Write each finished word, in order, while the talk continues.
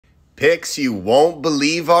Pics you won't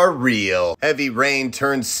believe are real. Heavy rain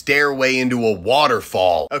turns stairway into a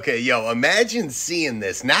waterfall. Okay, yo, imagine seeing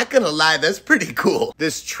this. Not gonna lie, that's pretty cool.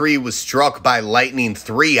 This tree was struck by lightning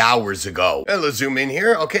 3 hours ago. And let's zoom in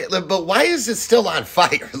here. Okay, but why is it still on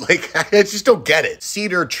fire? Like, I just don't get it.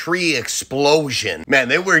 Cedar tree explosion. Man,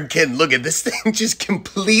 they weren't kidding. Look at this thing just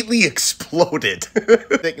completely exploded.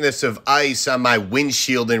 Thickness of ice on my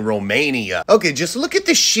windshield in Romania. Okay, just look at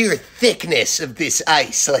the sheer thickness of this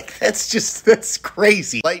ice. Like, that's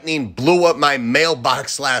crazy. Lightning blew up my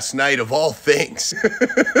mailbox last night, of all things.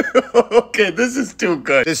 Okay, this is too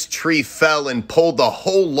good. This tree fell and pulled the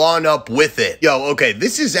whole lawn up with it. Yo, okay,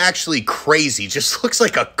 this is actually crazy. Just looks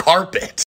like a carpet.